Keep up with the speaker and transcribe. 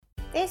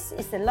This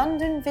is the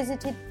London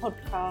Visited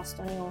podcast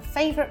on your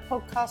favourite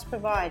podcast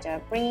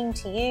provider, bringing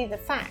to you the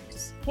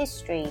facts,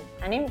 history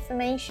and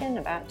information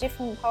about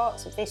different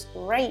parts of this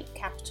great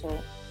capital.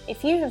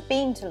 If you have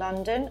been to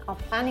London, are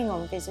planning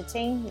on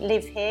visiting,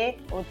 live here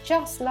or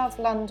just love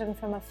London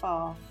from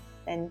afar,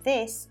 then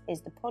this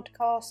is the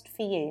podcast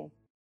for you.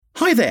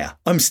 Hi there,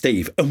 I'm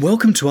Steve and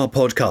welcome to our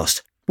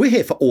podcast. We're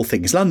here for all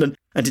things London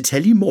and to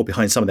tell you more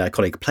behind some of the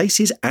iconic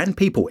places and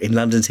people in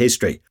London's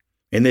history.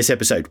 In this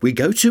episode, we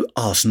go to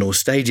Arsenal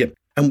Stadium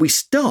and we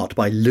start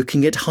by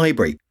looking at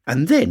Highbury,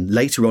 and then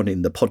later on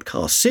in the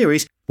podcast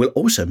series, we'll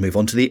also move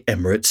on to the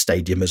Emirates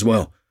Stadium as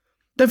well.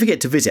 Don't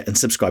forget to visit and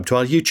subscribe to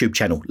our YouTube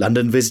channel,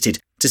 London Visited,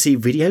 to see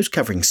videos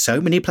covering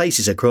so many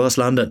places across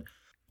London.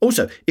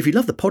 Also, if you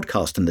love the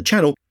podcast and the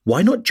channel,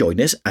 why not join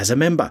us as a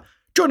member?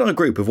 Join our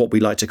group of what we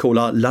like to call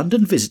our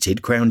London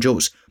Visited Crown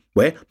Jewels,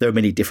 where there are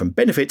many different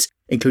benefits,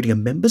 including a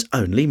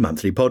members-only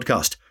monthly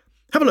podcast.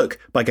 Have a look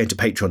by going to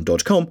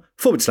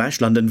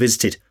patreon.com/London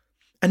Visited.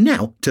 And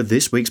now to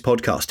this week's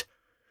podcast.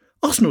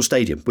 Arsenal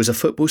Stadium was a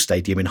football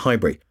stadium in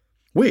Highbury,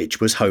 which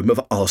was home of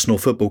Arsenal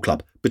Football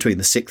Club between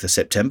the 6th of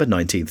September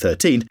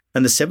 1913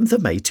 and the 7th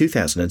of May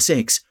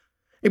 2006.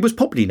 It was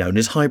popularly known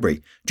as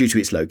Highbury due to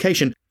its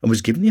location and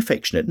was given the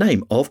affectionate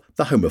name of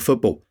the home of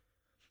football.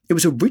 It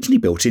was originally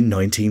built in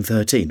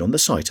 1913 on the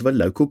site of a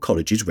local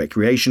college's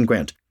recreation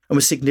ground and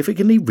was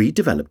significantly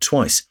redeveloped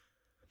twice.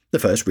 The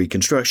first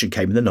reconstruction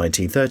came in the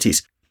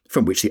 1930s,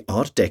 from which the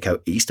Art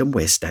Deco East and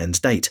West stands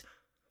date.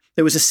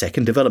 There was a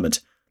second development.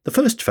 The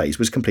first phase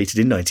was completed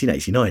in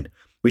 1989,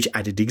 which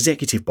added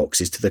executive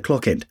boxes to the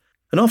clock end,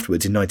 and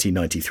afterwards in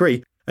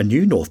 1993, a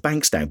new North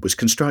Bank stand was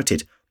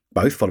constructed,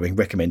 both following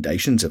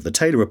recommendations of the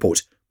Taylor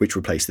Report, which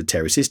replaced the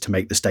terraces to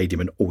make the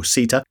stadium an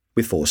all-seater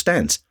with 4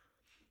 stands.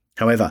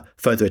 However,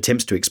 further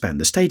attempts to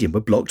expand the stadium were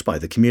blocked by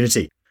the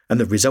community, and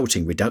the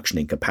resulting reduction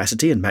in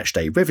capacity and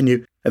matchday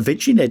revenue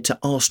eventually led to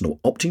Arsenal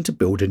opting to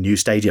build a new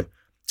stadium,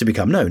 to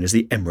become known as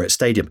the Emirates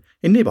Stadium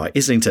in nearby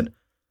Islington.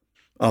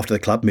 After the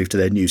club moved to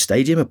their new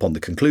stadium upon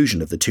the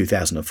conclusion of the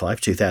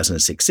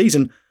 2005-2006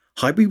 season,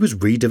 Highbury was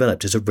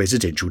redeveloped as a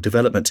residential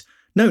development,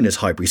 known as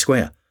Highbury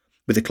Square,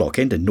 with the clock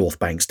end and North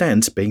Bank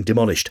stands being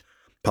demolished.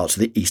 Parts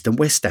of the East and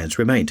West stands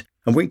remained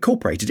and were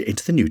incorporated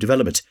into the new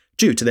development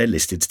due to their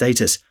listed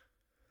status.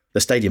 The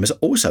stadium has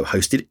also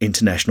hosted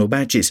international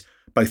matches,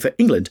 both for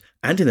England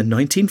and in the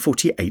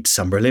 1948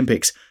 Summer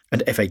Olympics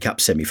and FA Cup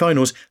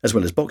semi-finals, as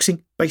well as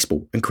boxing,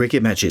 baseball and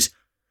cricket matches.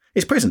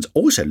 Its presence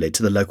also led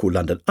to the local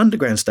London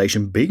Underground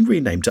station being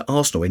renamed to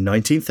Arsenal in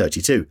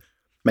 1932,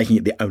 making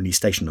it the only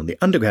station on the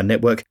Underground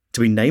network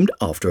to be named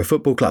after a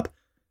football club.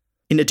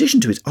 In addition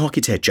to its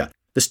architecture,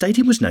 the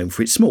stadium was known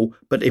for its small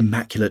but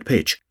immaculate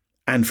pitch,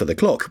 and for the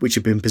clock which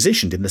had been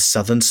positioned in the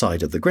southern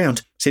side of the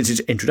ground since its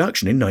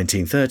introduction in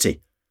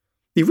 1930.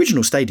 The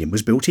original stadium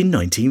was built in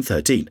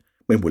 1913,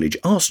 when Woolwich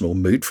Arsenal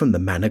moved from the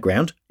Manor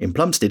Ground in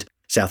Plumstead,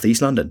 South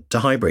East London, to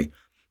Highbury,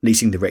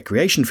 leasing the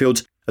recreation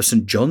fields of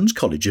St John's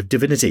College of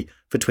Divinity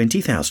for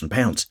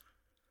 £20,000.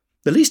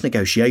 The lease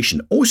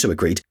negotiation also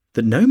agreed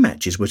that no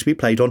matches were to be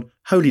played on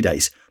holy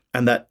days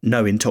and that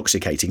no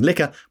intoxicating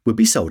liquor would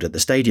be sold at the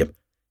stadium.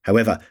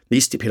 However,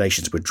 these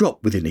stipulations were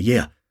dropped within a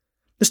year.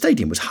 The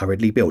stadium was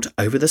hurriedly built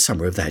over the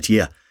summer of that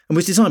year and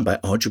was designed by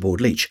Archibald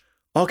Leach,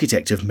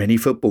 architect of many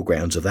football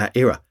grounds of that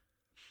era.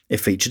 It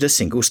featured a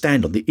single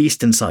stand on the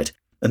eastern side,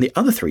 and the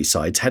other 3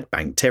 sides had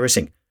banked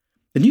terracing.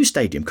 The new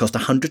stadium cost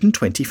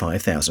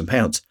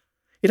 £125,000.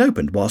 It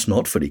opened whilst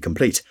not fully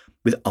complete,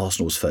 with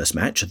Arsenal's first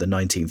match of the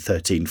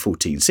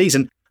 1913-14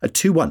 season, a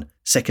 2-1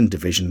 second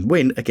division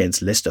win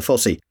against Leicester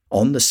Fosse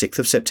on the 6th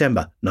of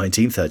September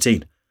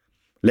 1913.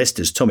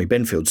 Leicester's Tommy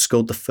Benfield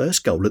scored the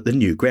first goal at the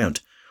new ground,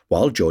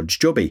 while George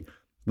Jobby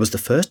was the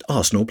first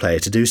Arsenal player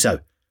to do so.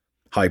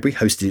 Highbury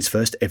hosted its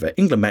first ever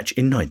England match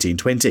in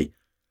 1920.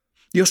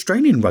 The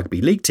Australian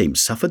Rugby League team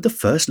suffered the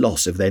first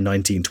loss of their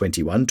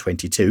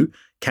 1921-22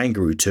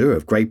 Kangaroo Tour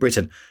of Great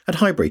Britain at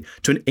Highbury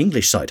to an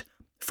English side,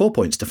 4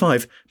 points to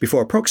 5,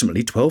 before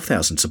approximately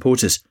 12,000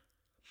 supporters.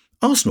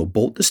 Arsenal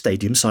bought the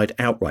stadium side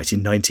outright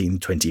in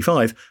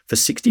 1925 for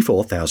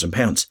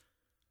 £64,000.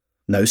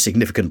 No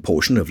significant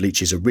portion of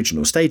Leach's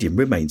original stadium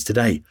remains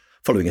today,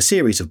 following a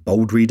series of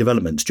bold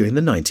redevelopments during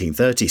the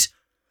 1930s.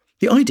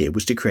 The idea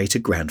was to create a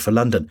ground for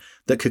London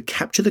that could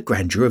capture the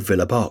grandeur of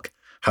Villa Park,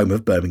 home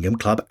of Birmingham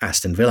club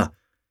Aston Villa.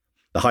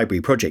 The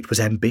Highbury project was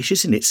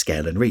ambitious in its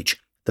scale and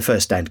reach, the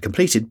first stand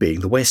completed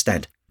being the West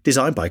Stand,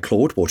 designed by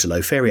Claude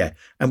Waterlow Ferrier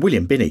and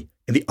William Binney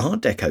in the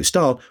Art Deco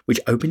style, which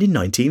opened in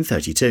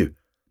 1932.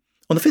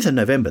 On the 5th of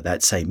November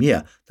that same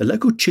year, the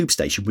local tube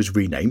station was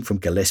renamed from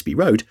Gillespie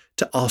Road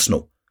to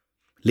Arsenal.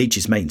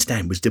 Leach's main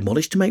stand was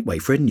demolished to make way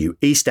for a new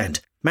East Stand,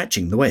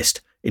 matching the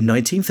West, in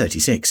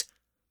 1936.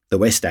 The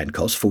West Stand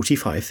cost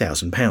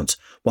 £45,000,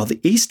 while the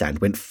East Stand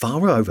went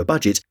far over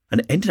budget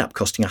and ended up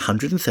costing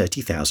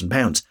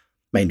 £130,000,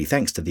 mainly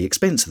thanks to the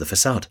expense of the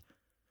facade.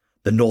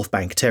 The North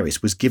Bank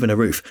Terrace was given a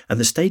roof and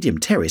the Stadium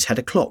Terrace had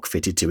a clock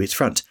fitted to its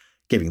front,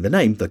 giving the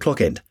name the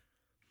Clock End.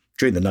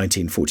 During the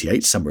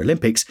 1948 Summer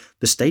Olympics,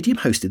 the stadium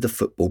hosted the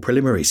football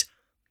preliminaries.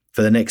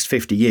 For the next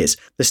 50 years,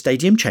 the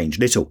stadium changed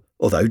little,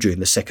 although during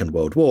the Second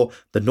World War,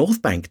 the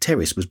North Bank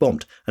terrace was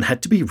bombed and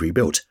had to be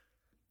rebuilt.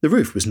 The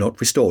roof was not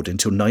restored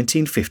until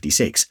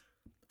 1956.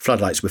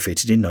 Floodlights were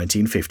fitted in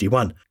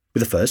 1951,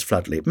 with the first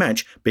floodlit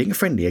match being a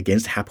friendly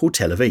against Hapoel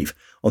Tel Aviv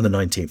on the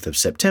 19th of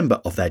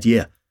September of that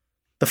year.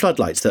 The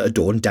floodlights that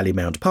adorned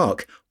Dalymount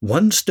Park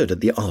once stood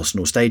at the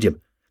Arsenal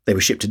Stadium. They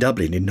were shipped to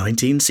Dublin in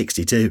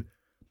 1962.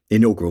 The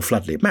inaugural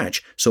floodlit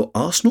match saw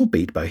Arsenal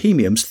beat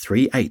Bohemians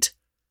 3-8.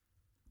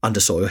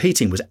 Undersoil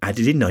heating was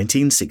added in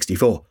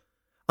 1964.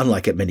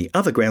 Unlike at many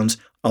other grounds,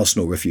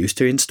 Arsenal refused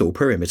to install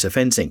perimeter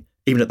fencing,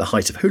 even at the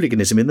height of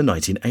hooliganism in the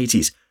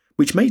 1980s,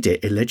 which made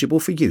it illegible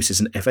for use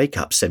as an FA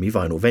Cup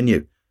semi-final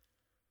venue.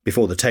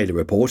 Before the Taylor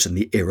Report and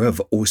the era of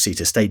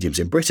all-seater stadiums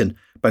in Britain,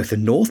 both the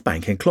North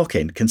Bank and Clock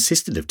End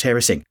consisted of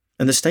terracing,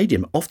 and the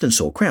stadium often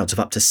saw crowds of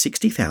up to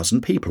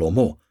 60,000 people or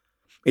more.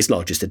 Its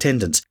largest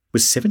attendance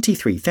was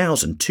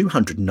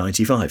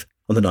 73,295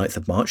 on the 9th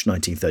of March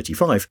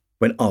 1935,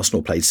 when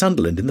Arsenal played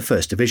Sunderland in the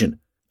First Division,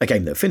 a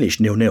game that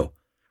finished 0-0.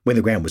 When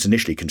the ground was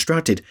initially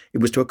constructed, it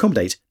was to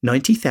accommodate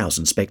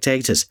 90,000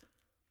 spectators.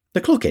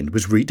 The Clock End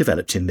was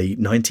redeveloped in the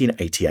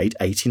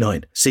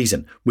 1988-89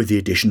 season with the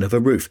addition of a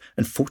roof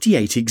and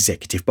 48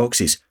 executive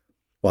boxes,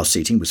 while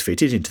seating was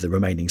fitted into the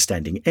remaining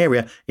standing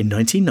area in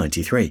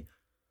 1993.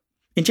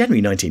 In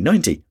January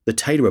 1990, the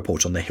Taylor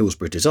Report on the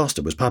Hillsborough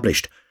disaster was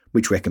published,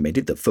 which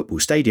recommended that football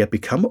stadia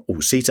become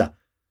all-seater.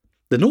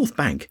 The North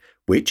Bank,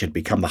 which had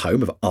become the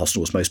home of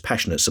Arsenal's most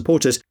passionate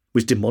supporters,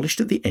 was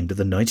demolished at the end of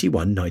the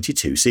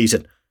 91-92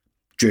 season.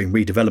 During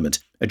redevelopment,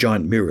 a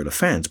giant mural of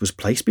fans was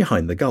placed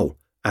behind the goal,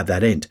 at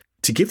that end,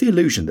 to give the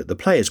illusion that the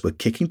players were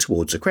kicking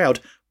towards a crowd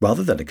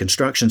rather than a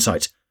construction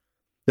site.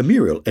 The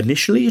mural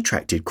initially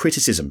attracted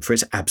criticism for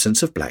its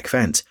absence of black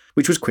fans,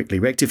 which was quickly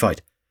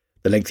rectified.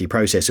 The lengthy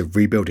process of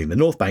rebuilding the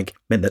North Bank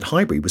meant that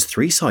Highbury was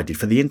three-sided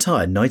for the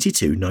entire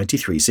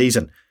 92-93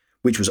 season,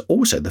 which was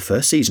also the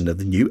first season of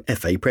the new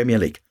FA Premier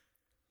League.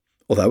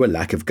 Although a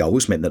lack of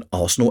goals meant that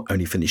Arsenal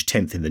only finished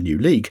 10th in the new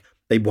league,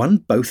 they won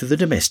both of the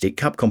domestic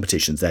cup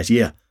competitions that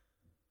year.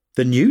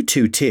 The new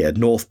two-tiered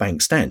North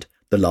Bank stand,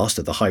 the last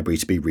of the Highbury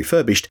to be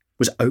refurbished,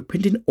 was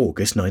opened in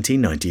August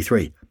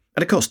 1993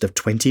 at a cost of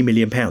 £20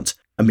 million,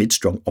 amid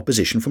strong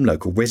opposition from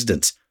local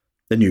residents.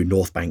 The new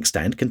North Bank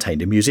stand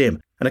contained a museum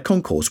and a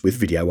concourse with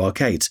video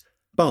arcades,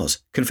 bars,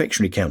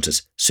 confectionery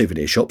counters,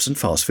 souvenir shops and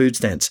fast food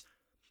stands.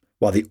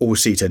 While the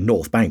all-seater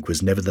North Bank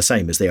was never the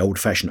same as the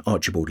old-fashioned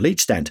Archibald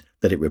Leach stand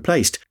that it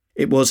replaced,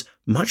 it was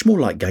much more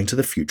like going to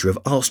the future of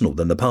Arsenal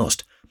than the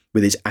past,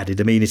 with its added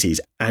amenities,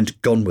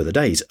 and gone were the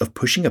days of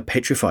pushing a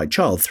petrified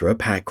child through a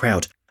packed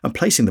crowd and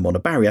placing them on a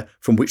barrier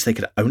from which they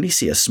could only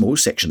see a small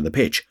section of the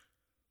pitch.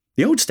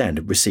 The old stand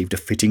had received a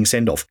fitting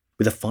send-off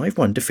with a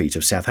 5-1 defeat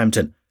of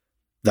Southampton,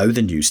 though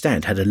the new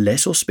stand had a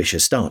less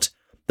auspicious start,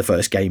 the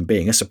first game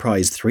being a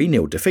surprise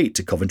 3-0 defeat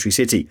to Coventry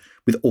City,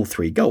 with all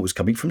 3 goals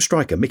coming from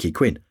striker Mickey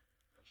Quinn.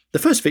 The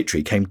first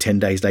victory came 10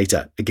 days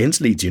later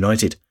against Leeds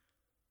United.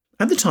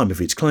 At the time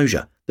of its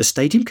closure, the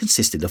stadium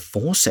consisted of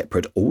 4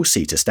 separate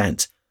all-seater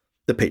stands.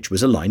 The pitch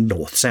was aligned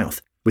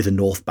north-south, with the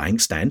North Bank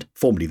stand,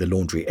 formerly the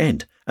Laundry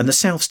End, and the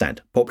South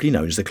stand, popularly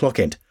known as the Clock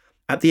End,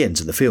 at the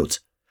ends of the fields.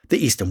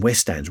 The East and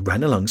West stands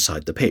ran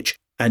alongside the pitch,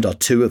 and are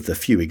 2 of the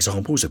few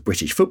examples of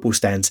British football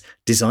stands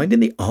designed in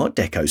the Art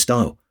Deco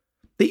style.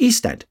 The East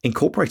Stand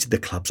incorporated the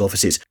club's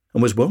offices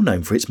and was well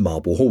known for its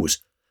marble halls,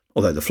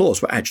 although the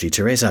floors were actually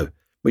terrazzo,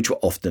 which were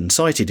often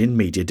cited in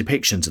media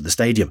depictions of the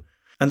stadium,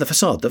 and the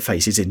facade that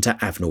faces into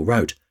Avenel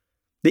Road.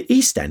 The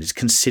East Stand is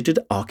considered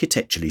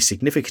architecturally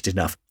significant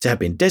enough to have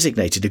been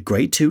designated a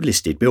Grade 2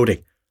 listed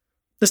building.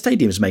 The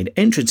stadium's main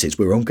entrances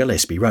were on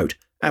Gillespie Road,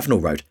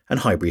 Avenel Road and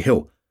Highbury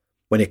Hill.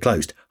 When it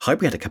closed,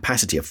 Highbury had a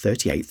capacity of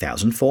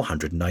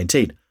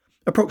 38,419,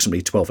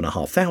 approximately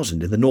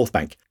 12,500 in the North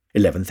Bank,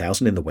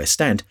 11,000 in the West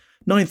Stand,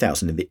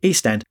 9,000 in the East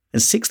Stand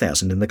and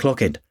 6,000 in the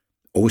Clock End,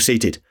 all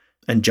seated,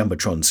 and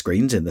jumbotron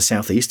screens in the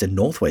southeast and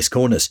northwest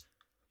corners.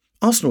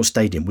 Arsenal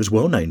Stadium was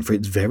well known for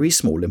its very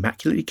small,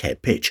 immaculately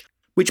kept pitch,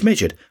 which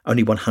measured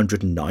only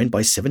 109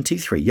 by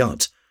 73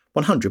 yards,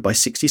 100 by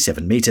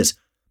 67 metres.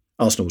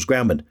 Arsenal's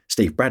groundman,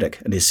 Steve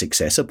Braddock, and his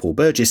successor, Paul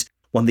Burgess,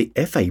 won the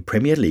FA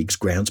Premier League's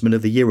Groundsman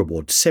of the Year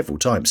award several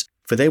times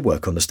for their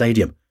work on the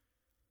stadium.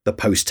 The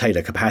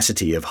post-Taylor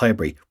capacity of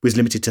Highbury was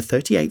limited to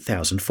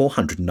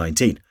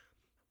 38,419,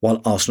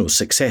 while Arsenal's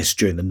success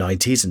during the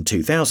 90s and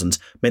 2000s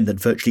meant that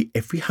virtually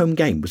every home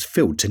game was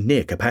filled to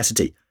near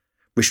capacity.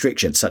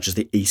 Restrictions such as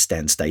the East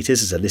Stand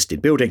status as a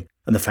listed building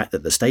and the fact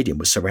that the stadium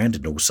was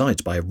surrounded on all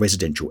sides by a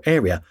residential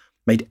area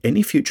made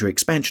any future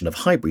expansion of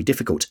Highbury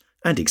difficult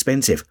and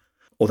expensive,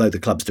 although the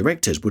club's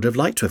directors would have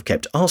liked to have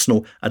kept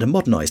Arsenal at a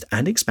modernised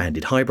and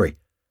expanded Highbury.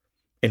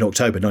 In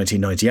October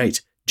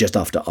 1998, just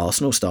after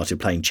Arsenal started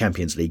playing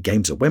Champions League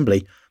games at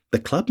Wembley, the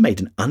club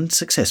made an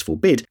unsuccessful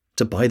bid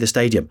to buy the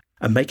stadium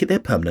and make it their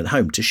permanent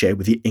home to share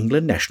with the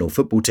England national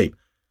football team.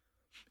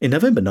 In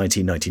November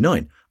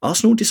 1999,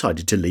 Arsenal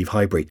decided to leave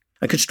Highbury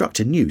and construct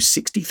a new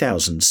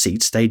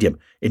 60,000-seat stadium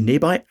in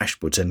nearby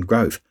Ashburton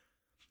Grove.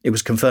 It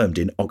was confirmed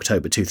in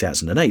October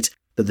 2008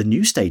 that the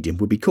new stadium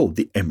would be called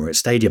the Emirates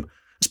Stadium,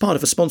 as part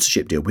of a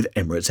sponsorship deal with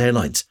Emirates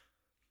Airlines.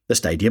 The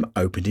stadium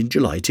opened in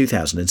July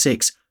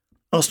 2006.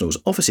 Arsenal's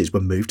offices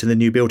were moved to the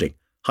new building,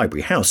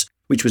 Highbury House,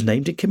 which was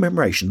named in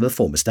commemoration of the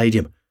former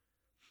stadium.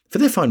 For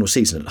their final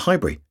season at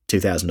Highbury,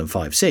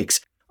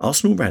 2005-06,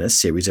 Arsenal ran a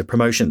series of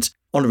promotions,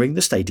 honouring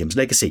the stadium's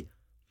legacy.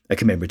 A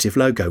commemorative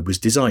logo was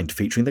designed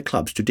featuring the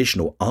club's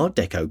traditional Art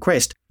Deco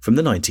crest from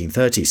the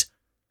 1930s,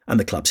 and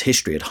the club's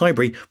history at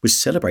Highbury was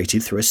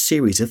celebrated through a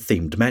series of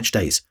themed match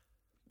days.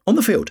 On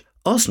the field,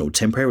 Arsenal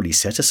temporarily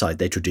set aside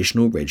their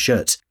traditional red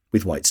shirts,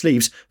 with white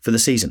sleeves, for the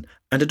season,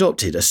 and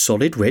adopted a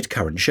solid red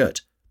currant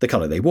shirt, the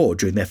colour they wore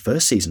during their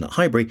first season at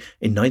Highbury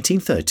in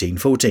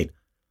 1913-14.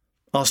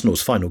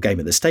 Arsenal's final game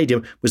at the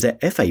stadium was their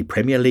FA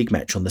Premier League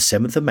match on the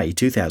 7th of May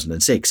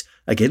 2006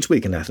 against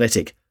Wigan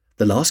Athletic,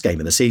 the last game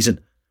of the season.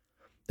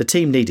 The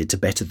team needed to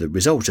better the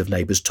result of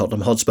neighbours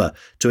Tottenham Hotspur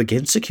to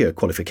again secure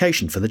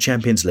qualification for the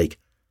Champions League.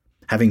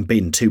 Having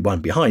been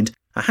 2-1 behind,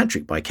 a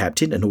hat-trick by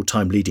captain and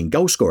all-time leading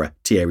goalscorer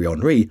Thierry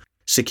Henry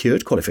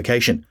secured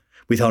qualification,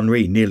 with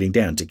Henry kneeling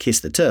down to kiss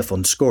the turf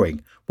on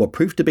scoring what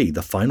proved to be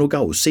the final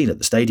goal seen at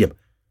the stadium.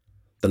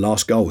 The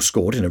last goal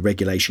scored in a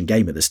regulation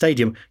game at the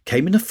stadium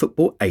came in a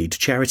Football Aid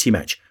charity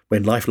match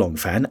when lifelong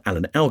fan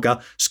Alan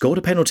Algar scored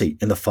a penalty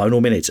in the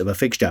final minute of a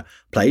fixture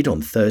played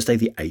on Thursday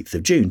the 8th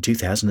of June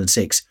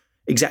 2006,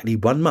 exactly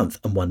 1 month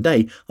and 1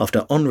 day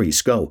after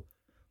Henry's goal.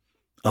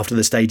 After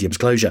the stadium's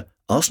closure,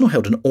 Arsenal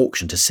held an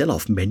auction to sell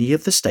off many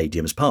of the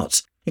stadium's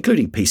parts,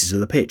 including pieces of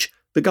the pitch,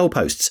 the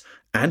goalposts,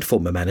 and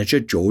former manager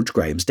George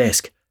Graham's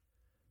desk.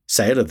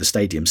 Sale of the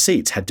stadium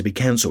seats had to be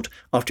cancelled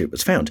after it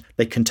was found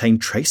they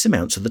contained trace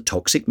amounts of the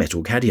toxic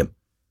metal cadmium.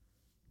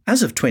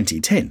 As of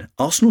 2010,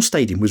 Arsenal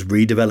Stadium was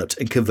redeveloped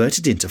and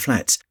converted into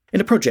flats in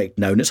a project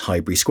known as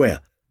Highbury Square,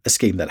 a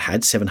scheme that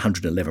had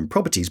 711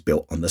 properties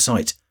built on the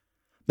site.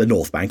 The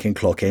North Bank and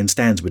Clock End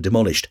stands were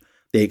demolished.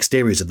 The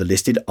exteriors of the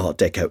listed Art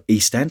Deco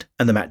East Stand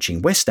and the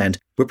matching West Stand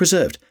were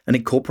preserved and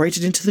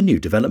incorporated into the new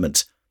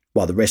developments,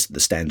 while the rest of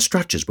the stand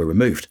structures were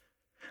removed,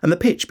 and the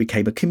pitch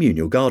became a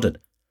communal garden.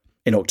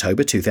 In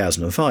October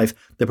 2005,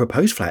 the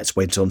proposed flats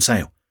went on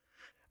sale.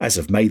 As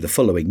of May the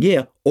following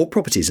year, all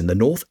properties in the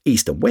North,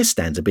 East and West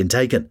stands had been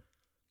taken.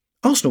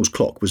 Arsenal's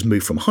clock was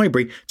moved from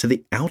Highbury to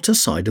the outer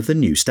side of the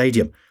new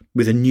stadium,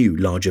 with a new,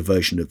 larger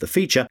version of the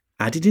feature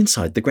added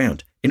inside the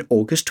ground in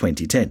August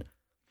 2010.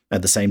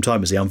 At the same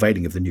time as the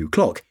unveiling of the new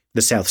clock,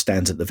 the south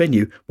stands at the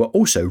venue were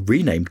also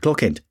renamed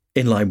Clock End,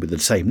 in line with the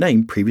same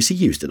name previously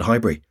used at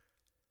Highbury.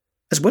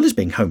 As well as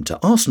being home to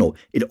Arsenal,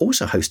 it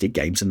also hosted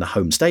games in the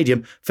home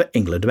stadium for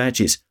England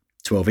matches.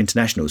 12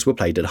 internationals were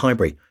played at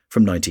Highbury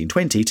from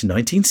 1920 to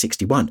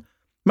 1961,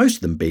 most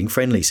of them being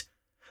friendlies.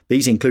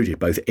 These included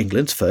both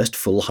England's first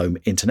full home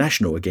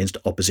international against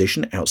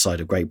opposition outside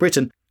of Great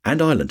Britain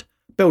and Ireland,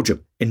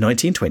 Belgium in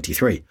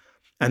 1923,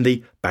 and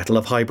the Battle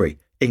of Highbury,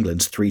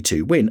 England's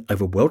 3-2 win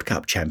over World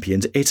Cup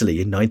champions Italy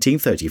in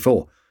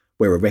 1934,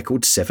 where a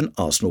record 7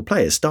 Arsenal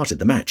players started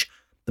the match,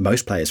 the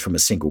most players from a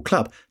single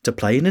club to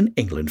play in an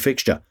England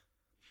fixture.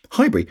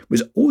 Highbury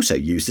was also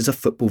used as a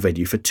football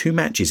venue for 2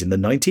 matches in the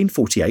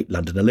 1948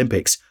 London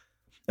Olympics,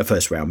 a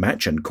first-round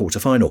match and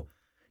quarter-final.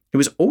 It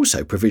was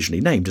also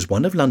provisionally named as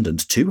one of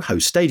London's 2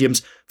 host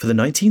stadiums for the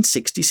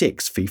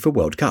 1966 FIFA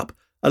World Cup,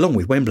 along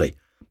with Wembley,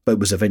 but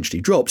was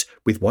eventually dropped,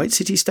 with White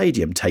City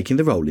Stadium taking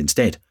the role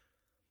instead.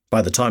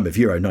 By the time of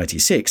Euro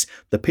 96,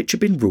 the pitch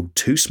had been ruled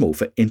too small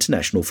for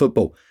international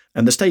football,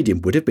 and the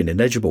stadium would have been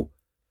ineligible.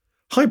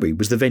 Highbury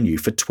was the venue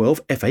for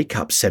 12 FA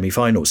Cup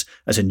semi-finals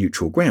as a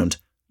neutral ground,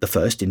 the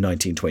first in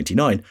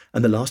 1929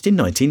 and the last in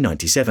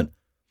 1997.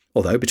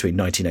 Although between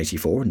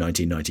 1984 and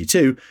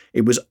 1992,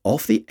 it was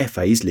off the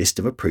FA's list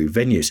of approved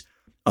venues,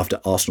 after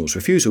Arsenal's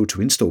refusal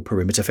to install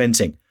perimeter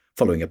fencing,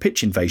 following a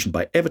pitch invasion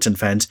by Everton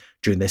fans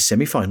during their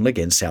semi-final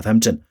against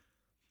Southampton.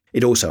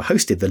 It also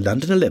hosted the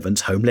London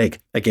 11's home leg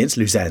against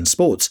Lausanne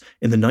Sports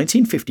in the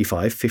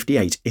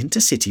 1955-58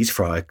 Intercities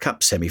Friar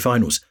Cup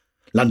semi-finals.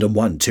 London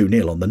won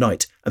 2-0 on the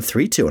night and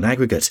 3-2 on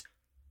aggregate.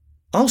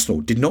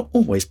 Arsenal did not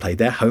always play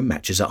their home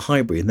matches at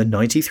Highbury in the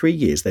 93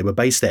 years they were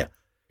based there.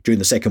 During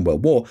the Second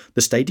World War,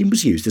 the stadium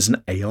was used as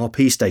an ARP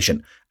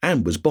station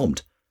and was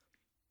bombed.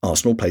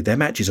 Arsenal played their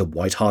matches at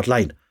White Hart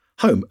Lane,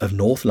 home of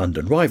North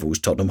London rivals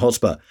Tottenham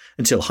Hotspur,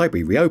 until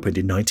Highbury reopened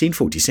in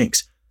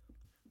 1946.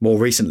 More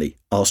recently,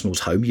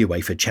 Arsenal's home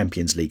UEFA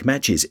Champions League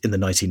matches in the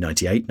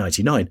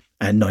 1998-99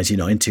 and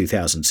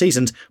 99-2000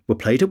 seasons were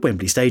played at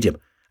Wembley Stadium,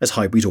 as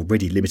Highbury's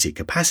already limited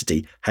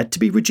capacity had to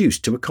be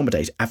reduced to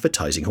accommodate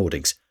advertising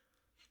hoardings.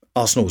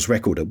 Arsenal's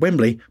record at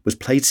Wembley was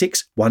played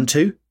 6, won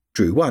 2,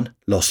 drew 1,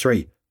 lost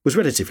 3, was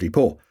relatively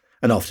poor,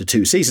 and after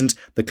 2 seasons,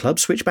 the club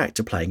switched back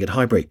to playing at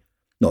Highbury,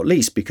 not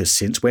least because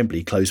since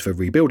Wembley closed for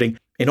rebuilding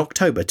in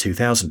October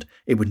 2000,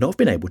 it would not have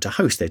been able to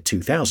host their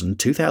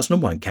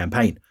 2000-2001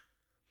 campaign.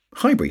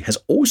 Highbury has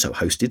also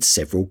hosted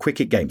several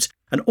cricket games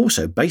and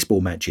also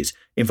baseball matches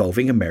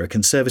involving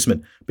American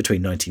servicemen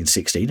between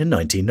 1916 and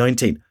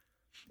 1919.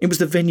 It was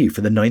the venue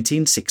for the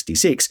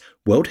 1966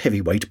 World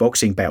Heavyweight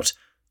Boxing bout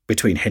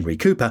between Henry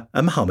Cooper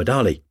and Muhammad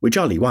Ali, which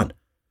Ali won.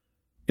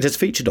 It has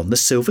featured on the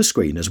silver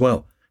screen as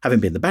well, having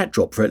been the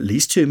backdrop for at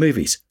least 2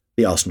 movies,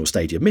 The Arsenal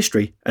Stadium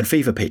Mystery and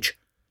Fever Pitch.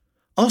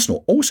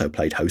 Arsenal also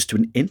played host to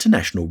an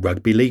international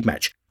rugby league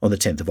match on the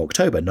 10th of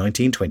October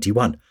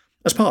 1921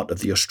 as part of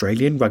the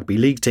Australian Rugby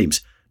League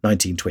team's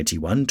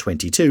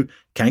 1921-22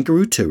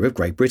 Kangaroo Tour of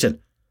Great Britain.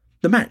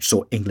 The match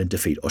saw England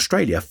defeat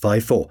Australia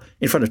 5-4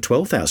 in front of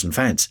 12,000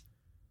 fans.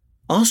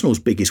 Arsenal's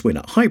biggest win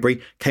at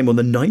Highbury came on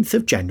the 9th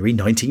of January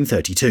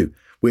 1932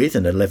 with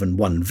an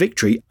 11-1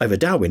 victory over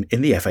Darwin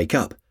in the FA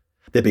Cup.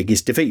 Their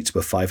biggest defeats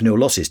were 5-0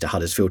 losses to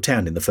Huddersfield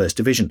Town in the First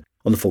Division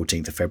on the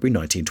 14th of February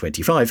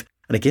 1925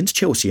 and against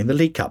Chelsea in the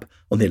League Cup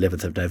on the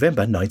 11th of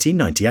November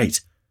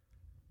 1998.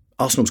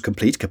 Arsenal's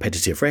complete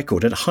competitive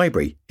record at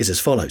Highbury is as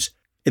follows.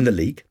 In the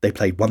league, they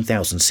played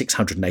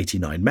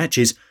 1,689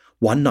 matches,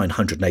 won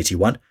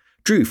 981,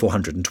 drew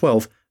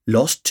 412,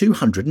 lost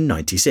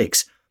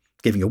 296,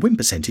 giving a win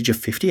percentage of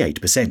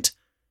 58%.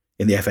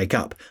 In the FA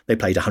Cup, they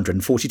played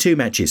 142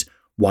 matches,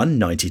 won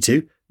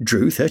 92,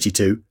 drew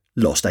 32,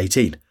 lost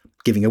 18,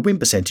 giving a win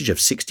percentage of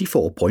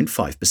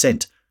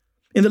 64.5%.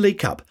 In the League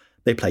Cup,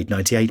 they played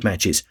 98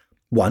 matches,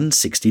 won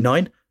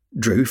 69,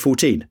 drew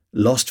 14,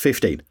 lost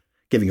 15,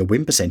 giving a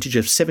win percentage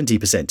of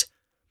 70%.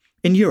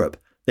 In Europe,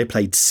 they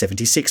played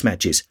 76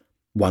 matches,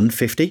 won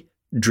 50,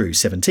 drew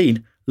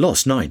 17,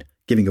 lost 9,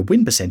 giving a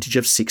win percentage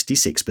of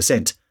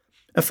 66%.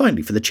 And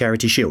finally, for the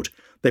Charity Shield,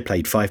 they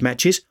played 5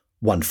 matches,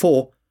 won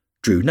 4,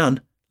 drew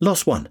none,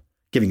 lost 1,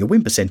 giving a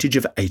win percentage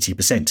of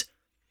 80%.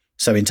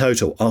 So in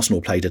total,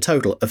 Arsenal played a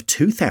total of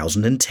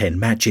 2,010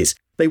 matches.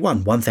 They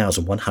won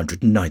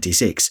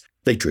 1,196.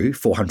 They drew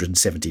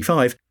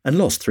 475 and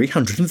lost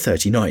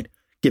 339,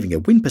 giving a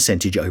win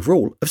percentage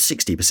overall of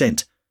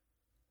 60%.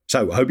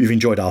 So I hope you've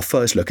enjoyed our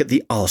first look at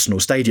the Arsenal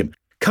Stadium,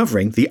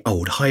 covering the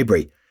old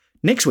Highbury.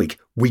 Next week,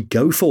 we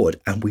go forward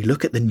and we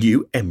look at the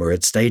new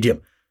Emirates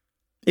Stadium.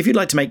 If you'd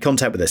like to make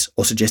contact with us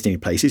or suggest any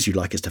places you'd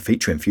like us to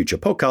feature in future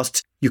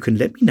podcasts, you can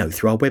let me know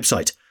through our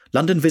website,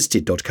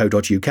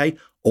 londonvisited.co.uk,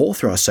 or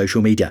through our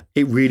social media.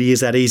 It really is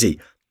that easy.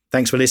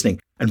 Thanks for listening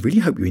and really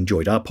hope you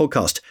enjoyed our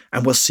podcast,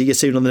 and we'll see you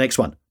soon on the next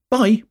one.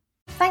 Bye!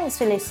 Thanks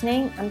for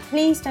listening, and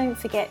please don't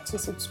forget to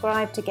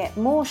subscribe to get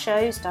more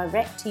shows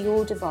direct to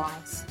your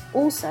device.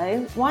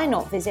 Also, why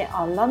not visit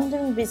our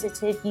London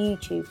Visited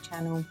YouTube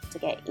channel to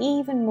get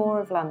even more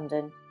of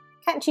London.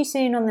 Catch you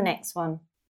soon on the next one.